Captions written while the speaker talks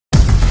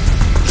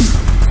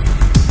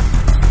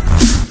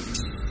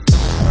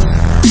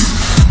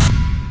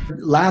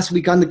last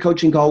week on the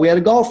coaching call, we had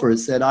a golfer who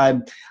said,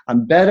 I'm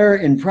better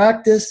in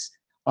practice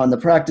on the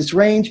practice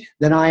range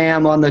than I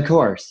am on the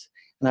course.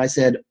 And I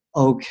said,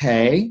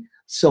 okay,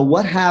 so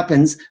what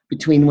happens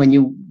between when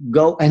you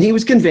go, and he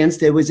was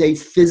convinced it was a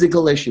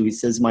physical issue. He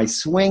says, my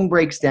swing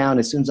breaks down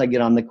as soon as I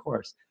get on the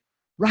course.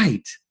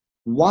 Right.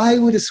 Why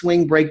would a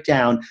swing break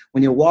down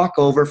when you walk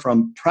over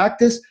from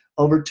practice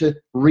over to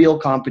real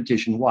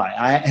competition? Why?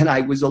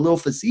 I was a little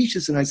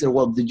facetious, and I said,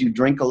 well, did you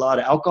drink a lot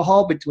of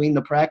alcohol between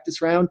the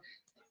practice round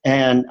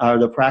and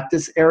the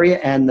practice area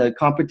and the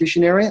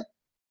competition area?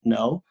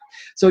 No.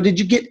 So did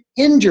you get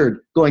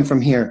injured going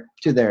from here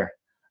to there?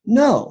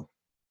 No.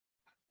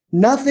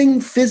 Nothing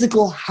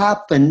physical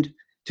happened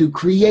to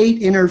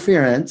create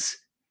interference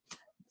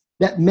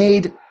that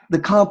made the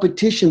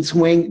competition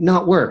swing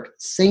not work.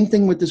 Same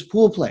thing with this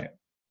pool player.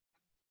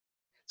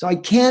 So I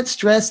can't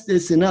stress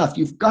this enough.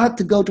 You've got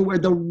to go to where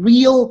the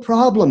real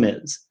problem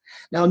is.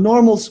 Now,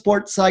 normal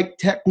sports psych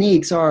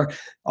techniques are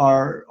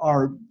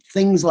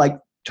things like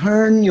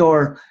turn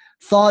your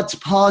thoughts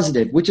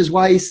positive, which is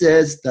why he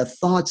says the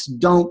thoughts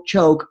don't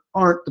choke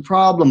aren't the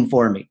problem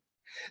for me.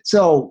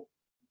 So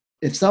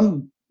if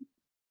some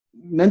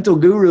mental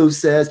guru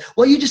says,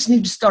 well, you just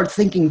need to start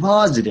thinking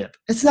positive,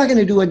 it's not going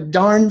to do a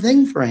darn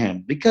thing for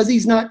him because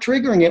he's not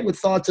triggering it with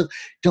thoughts of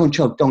don't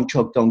choke, don't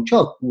choke, don't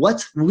choke.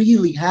 What's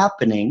really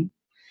happening?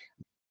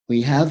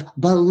 We have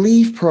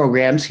belief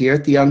programs here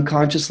at the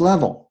unconscious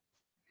level.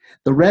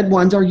 The red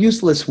ones are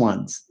useless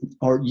ones,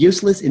 or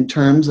useless in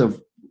terms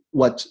of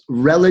what's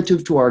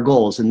relative to our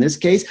goals. In this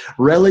case,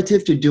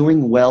 relative to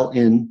doing well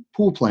in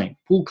pool playing,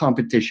 pool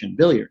competition,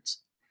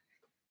 billiards.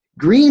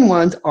 Green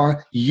ones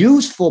are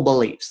useful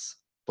beliefs.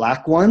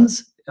 Black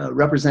ones,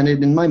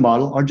 represented in my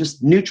model, are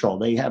just neutral.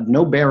 They have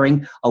no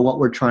bearing on what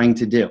we're trying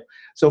to do.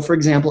 So, for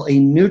example, a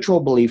neutral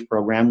belief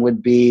program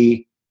would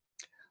be,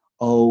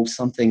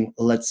 something,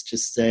 let's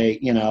just say,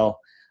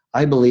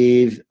 I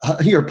believe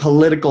your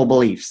political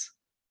beliefs,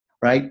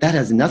 right? That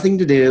has nothing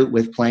to do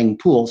with playing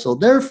pool. So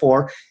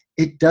therefore,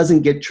 it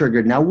doesn't get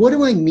triggered. Now, what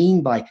do I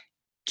mean by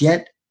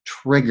get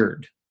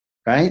triggered,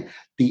 right?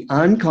 The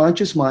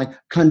unconscious mind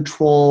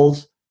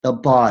controls the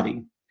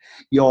body.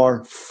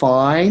 You're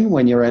fine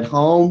when you're at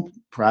home,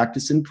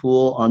 practicing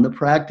pool on the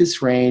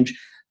practice range.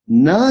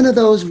 None of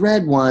those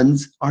red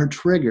ones are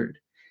triggered.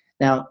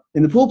 Now,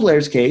 in the pool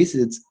player's case,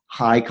 it's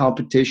high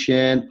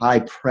competition, high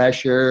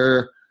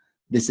pressure.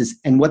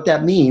 And what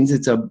that means,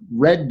 it's a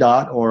red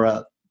dot or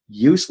a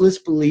useless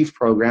belief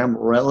program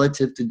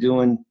relative to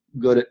doing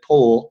good at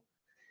pool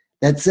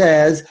that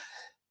says,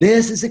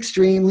 this is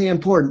extremely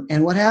important.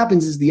 And what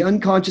happens is the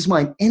unconscious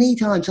mind,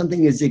 anytime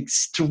something is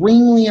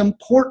extremely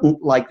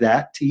important like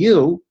that to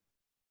you,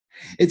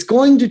 it's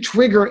going to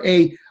trigger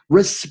a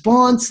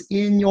response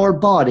in your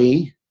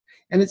body.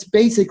 And it's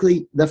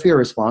basically the fear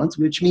response,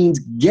 which means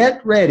get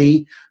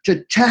ready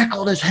to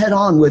tackle this head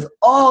on with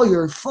all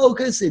your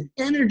focus and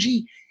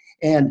energy.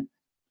 And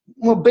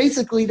well,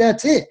 basically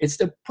that's it. It's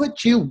to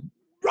put you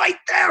right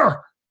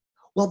there.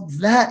 Well,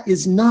 that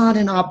is not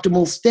an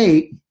optimal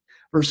state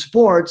for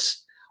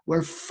sports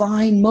where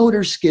fine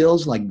motor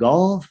skills like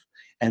golf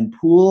and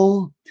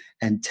pool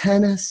and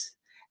tennis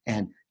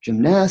and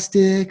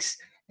gymnastics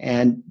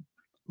and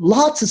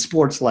lots of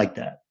sports like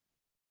that.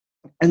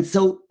 And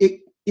so it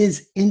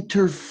is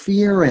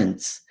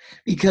interference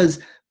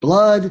because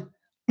blood,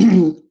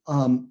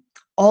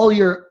 all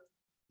your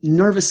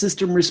nervous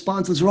system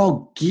responses are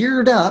all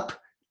geared up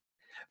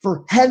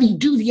for heavy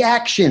duty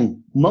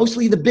action,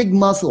 mostly the big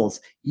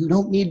muscles. You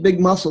don't need big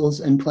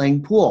muscles in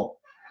playing pool.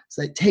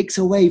 So it takes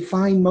away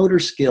fine motor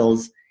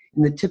skills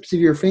in the tips of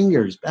your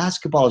fingers,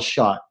 basketball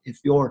shot, if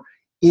you're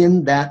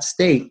in that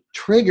state,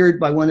 triggered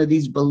by one of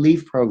these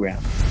belief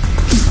programs.